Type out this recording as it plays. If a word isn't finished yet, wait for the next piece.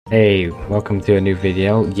Hey, welcome to a new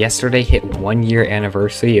video. Yesterday hit 1 year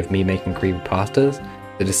anniversary of me making creepypastas.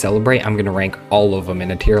 So to celebrate, I'm gonna rank all of them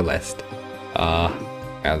in a tier list.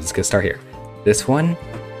 Let's get start here. This one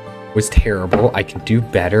was terrible. I can do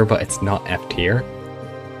better, but it's not F tier.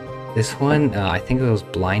 This one, I think it was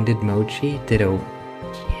Blinded Mochi, did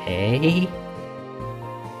okay.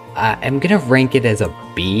 I'm gonna rank it as a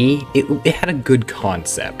B. It had a good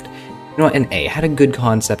concept. You know what, an A. It had a good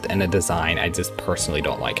concept and a design. I just personally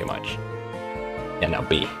don't like it much. Yeah, no,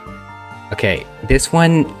 B. Okay, this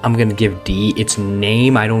one I'm gonna give D. Its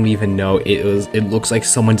name, I don't even know. It looks like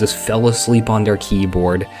someone just fell asleep on their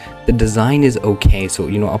keyboard. The design is okay, so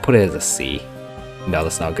you know, I'll put it as a C. No,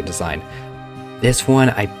 that's not a good design. This one,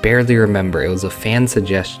 I barely remember. It was a fan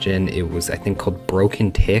suggestion. It was, I think, called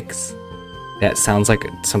Broken Ticks. That sounds like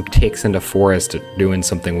some ticks in the forest doing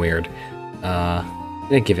something weird.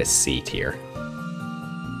 I'm gonna give it C tier.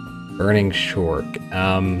 Burning Shork.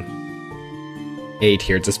 A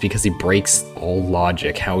tier, just because he breaks all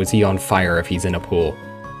logic. How is he on fire if he's in a pool?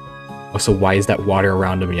 Also, why is that water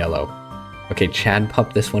around him yellow? Okay, Chad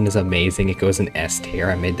Pup, this one is amazing. It goes in S tier.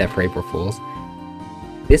 I made that for April Fools.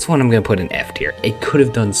 This one I'm gonna put in F tier. It could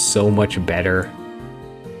have done so much better.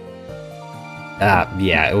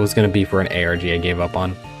 Yeah, it was gonna be for an ARG I gave up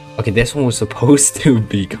on. Okay, this one was supposed to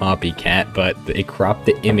be Copycat, but it cropped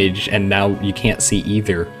the image and now you can't see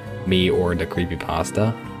either me or the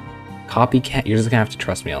creepypasta. Copycat, you're just gonna have to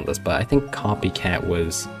trust me on this, but I think Copycat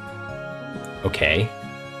was okay.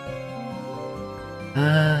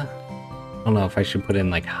 I don't know if I should put in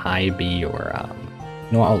like high B or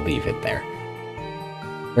no, I'll leave it there.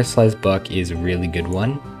 Crystallized Buck is a really good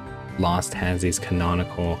one. Lost has his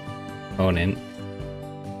canonical opponent.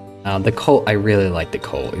 The Cult, I really like the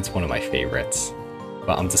Cult. It's one of my favorites.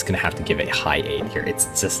 But I'm just gonna have to give it high A tier.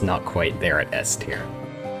 It's just not quite there at S tier.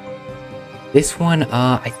 This one,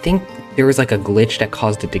 I think there was like a glitch that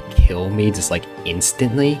caused it to kill me just like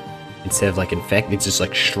instantly. Instead of like infect, it just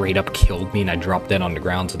like straight up killed me and I dropped dead on the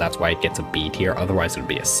ground, so that's why it gets a B tier. Otherwise it would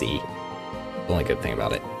be a C. The only good thing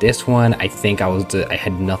about it. This one, I think I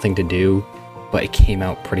had nothing to do, but it came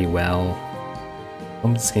out pretty well.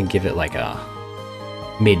 I'm just gonna give it like a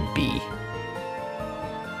mid B.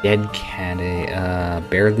 Dead Cat,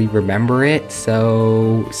 barely remember it,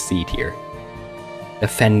 so C tier.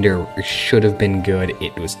 Defender should have been good,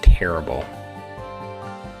 it was terrible.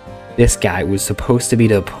 This guy was supposed to be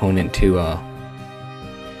the opponent to Up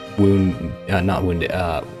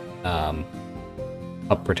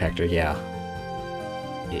Protector, yeah.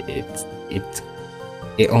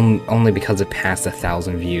 Only because it passed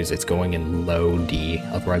 1,000 views, it's going in low D,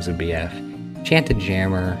 otherwise it would be F. Enchanted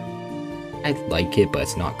Jammer, I like it, but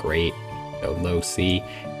it's not great, so low C.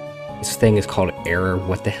 This thing is called Error.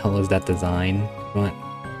 What the hell is that design? What?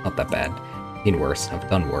 Not that bad. I've seen worse. I've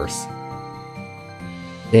done worse.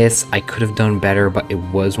 This, I could have done better, but it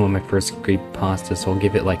was one of my first creepypastas, so I'll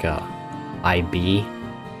give it like a IB.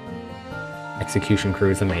 Execution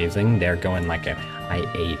Crew is amazing. They're going like a high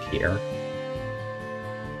A tier.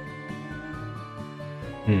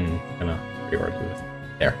 Gonna reorder this.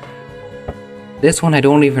 There. This one I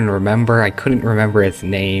don't even remember. I couldn't remember its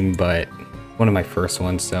name, but one of my first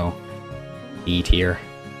ones, so B tier.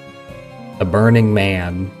 The Burning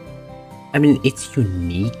Man. I mean, it's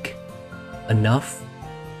unique enough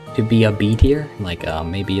to be a B tier, like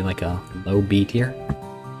maybe like a low B tier.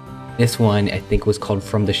 This one I think was called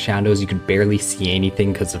From the Shadows. You could barely see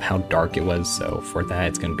anything because of how dark it was, so for that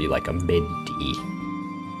it's gonna be like a mid D.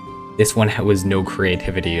 This one was no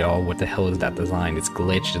creativity at all. What the hell is that design? It's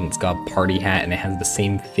glitched and it's got a party hat and it has the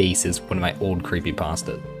same face as one of my old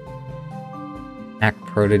creepypastas. Hack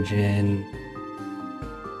Protogen.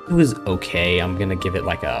 It was okay. I'm gonna give it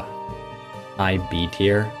like a high B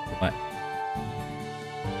tier. What?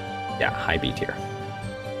 Yeah, high B tier.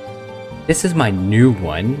 This is my new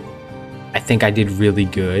one. I think I did really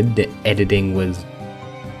good. The editing was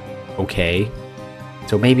okay.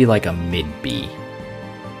 So maybe like a mid B.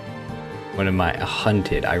 One of my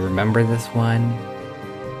Hunted. I remember this one.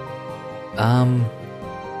 I'm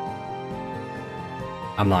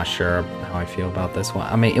not sure how I feel about this one.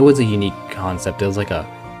 I mean, it was a unique concept. It was like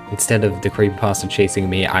instead of the creepypasta chasing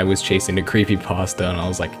me, I was chasing the creepypasta and I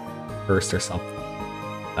was like cursed or something.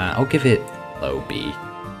 I'll give it low B.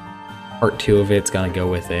 Part 2 of it's gonna go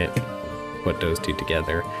with it. Put those two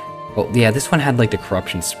together. Well, yeah, this one had like the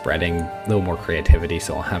corruption spreading, a little more creativity,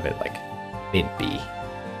 so I'll have it like mid B.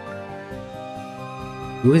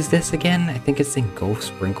 Who is this again? I think it's Engulf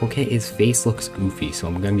Sprinkle Kit. His face looks goofy, so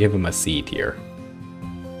I'm gonna give him a C tier.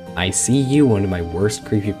 I See You, one of my worst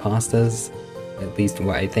creepypastas. at least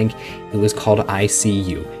what I think. It was called I See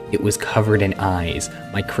You. It was covered in eyes.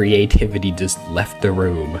 My creativity just left the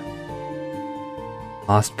room.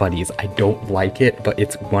 Lost Buddies, I don't like it, but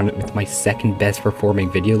it's my second best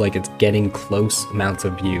performing video. Like, it's getting close amounts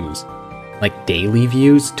of views. Like, daily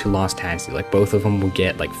views to Lost Taxi. Like, both of them will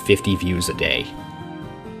get like 50 views a day.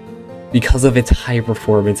 Because of its high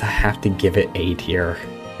performance, I have to give it A tier.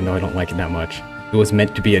 Even though I don't like it that much. It was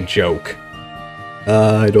meant to be a joke.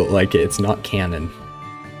 I don't like it. It's not canon.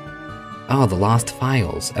 Oh, The Lost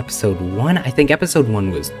Files. Episode 1? I think episode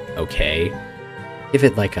 1 was okay. Give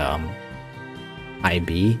it like,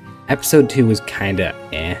 IB. Episode 2 was kinda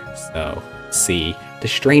so C. The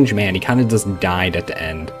Strange Man, he kinda just died at the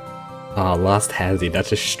end. Lost Hazzy,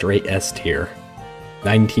 that's a straight S tier.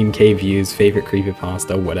 19k views, favorite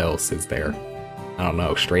creepypasta, what else is there? I don't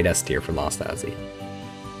know, straight S tier for Lost Hazzy.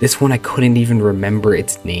 This one I couldn't even remember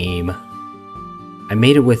its name. I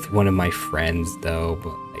made it with one of my friends though,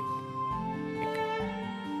 but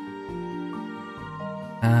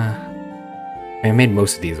I made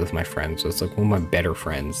most of these with my friends, so it's like one of my better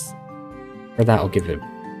friends. For that, I'll give it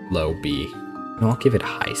low B. No, I'll give it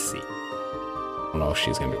high C. I don't know if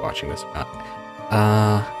she's gonna be watching this or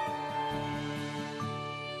not.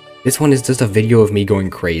 This one is just a video of me going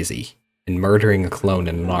crazy and murdering a clone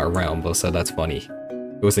in another realm, so that's funny.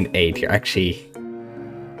 It was an A tier. Actually,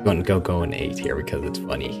 go an A tier because it's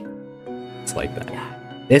funny. It's like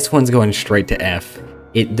that. This one's going straight to F.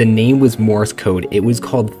 The name was Morse code. It was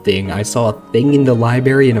called Thing. I saw a thing in the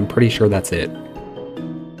library and I'm pretty sure that's it.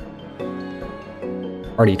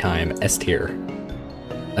 Party Time, S tier.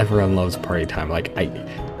 Everyone loves Party Time. Like,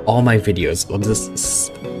 all my videos,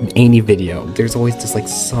 any video, there's always just like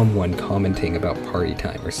someone commenting about Party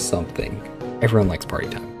Time or something. Everyone likes Party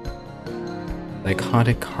Time. Like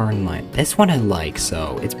Haunted Carn Line. This one I like,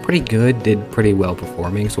 so it's pretty good, did pretty well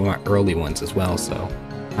performing. So my early ones as well, so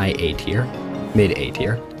high A tier. Mid A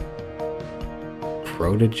tier.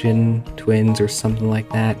 Protogen Twins or something like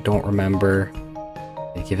that. Don't remember.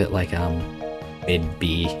 I give it like mid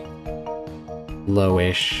B.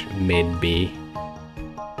 Lowish mid B.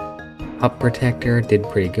 Pup Protector did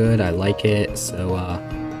pretty good. I like it. So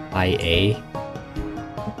high A.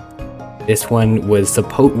 This one was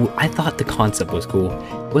I thought the concept was cool.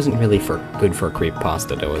 It wasn't really good for a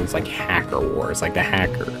creepypasta though. It was like Hacker Wars, like the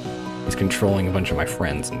hacker is controlling a bunch of my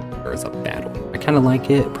friends and there was a battle. I kind of like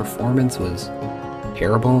it. Performance was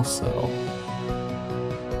terrible, so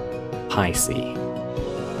high C.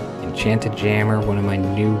 Enchanted Jammer, one of my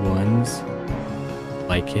new ones.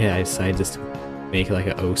 Like it, I decided just to make like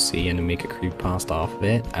an OC and to make a creepypasta off of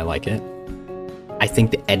it. I like it. I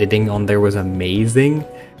think the editing on there was amazing.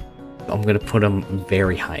 I'm gonna put them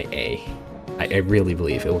very high A. I really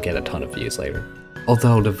believe it will get a ton of views later.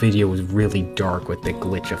 Although the video was really dark with the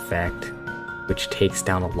glitch effect, which takes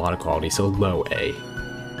down a lot of quality, so low A.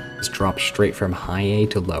 Just drop straight from high A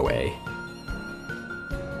to low A.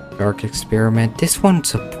 Dark Experiment. This one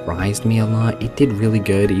surprised me a lot. It did really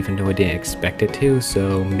good even though I didn't expect it to,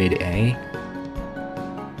 so mid A.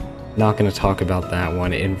 Not gonna talk about that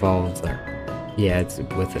one. It involves yeah, it's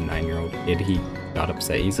with a 9-year-old kid. He got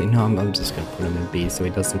upset. He's like, no, I'm just gonna put him in B so he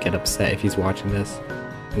doesn't get upset if he's watching this.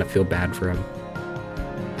 I'm gonna feel bad for him.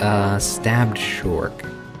 Stabbed Shork.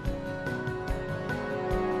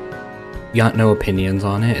 Got no opinions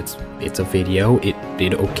on it. It's a video. It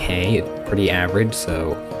did okay. It's pretty average,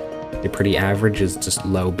 so the pretty average is just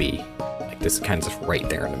low B. Like this is kind of just right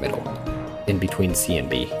there in the middle. In between C and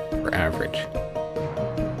B for average.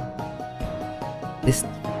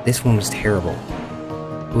 This one was terrible.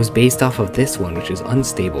 It was based off of this one, which is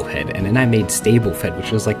Unstable Head, and then I made Stable Fed,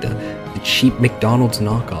 which was like the cheap McDonald's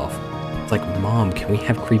knockoff. It's like, Mom, can we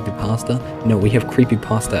have creepypasta? No, we have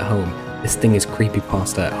creepypasta at home. This thing is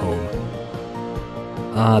creepypasta at home.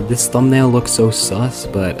 This thumbnail looks so sus,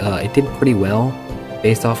 but it did pretty well.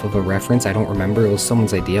 Based off of a reference, I don't remember, it was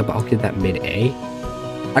someone's idea, but I'll give that mid-A.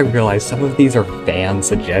 I realize some of these are fan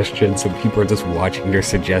suggestions, so people are just watching their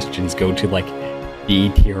suggestions go to like B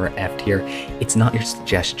tier or F tier. It's not your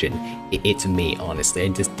suggestion, it's me, honestly. I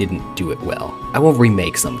just didn't do it well. I will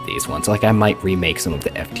remake some of these ones, like I might remake some of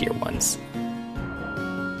the F tier ones.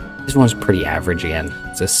 This one's pretty average again,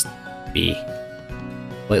 it's just B.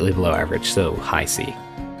 Slightly below average, so high C.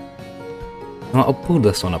 Well, I'll pull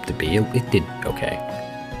this one up to B, it did okay.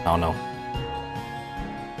 I don't know.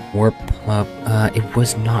 Warp Up, it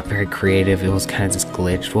was not very creative, it was kind of just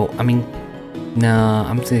glitched. Well, I mean, nah,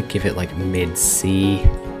 I'm gonna give it like mid-C.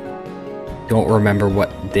 Don't remember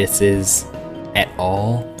what this is at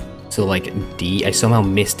all. So like D, I somehow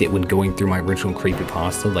missed it when going through my original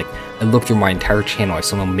creepypasta. Like, I looked through my entire channel, I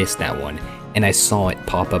somehow missed that one. And I saw it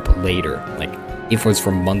pop up later, like If it was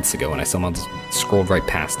from months ago and I somehow scrolled right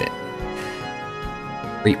past it.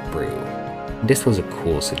 Creep Brew. This was a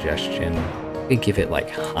cool suggestion. I could give it like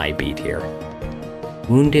high B tier.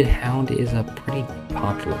 Wounded Hound is a pretty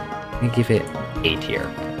popular. I'm gonna give it A tier.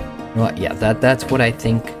 You know what? Yeah, that's what I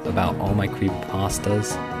think about all my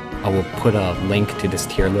creepypastas. I will put a link to this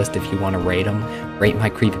tier list if you want to rate them. Rate my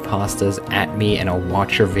creepypastas at me and I'll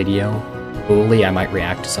watch your video. Hopefully I might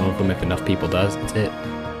react to some of them if enough people does it.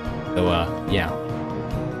 So yeah.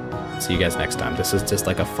 See you guys next time. This is just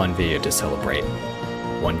like a fun video to celebrate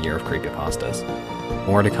 1 year of creepypastas.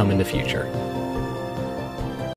 More to come in the future.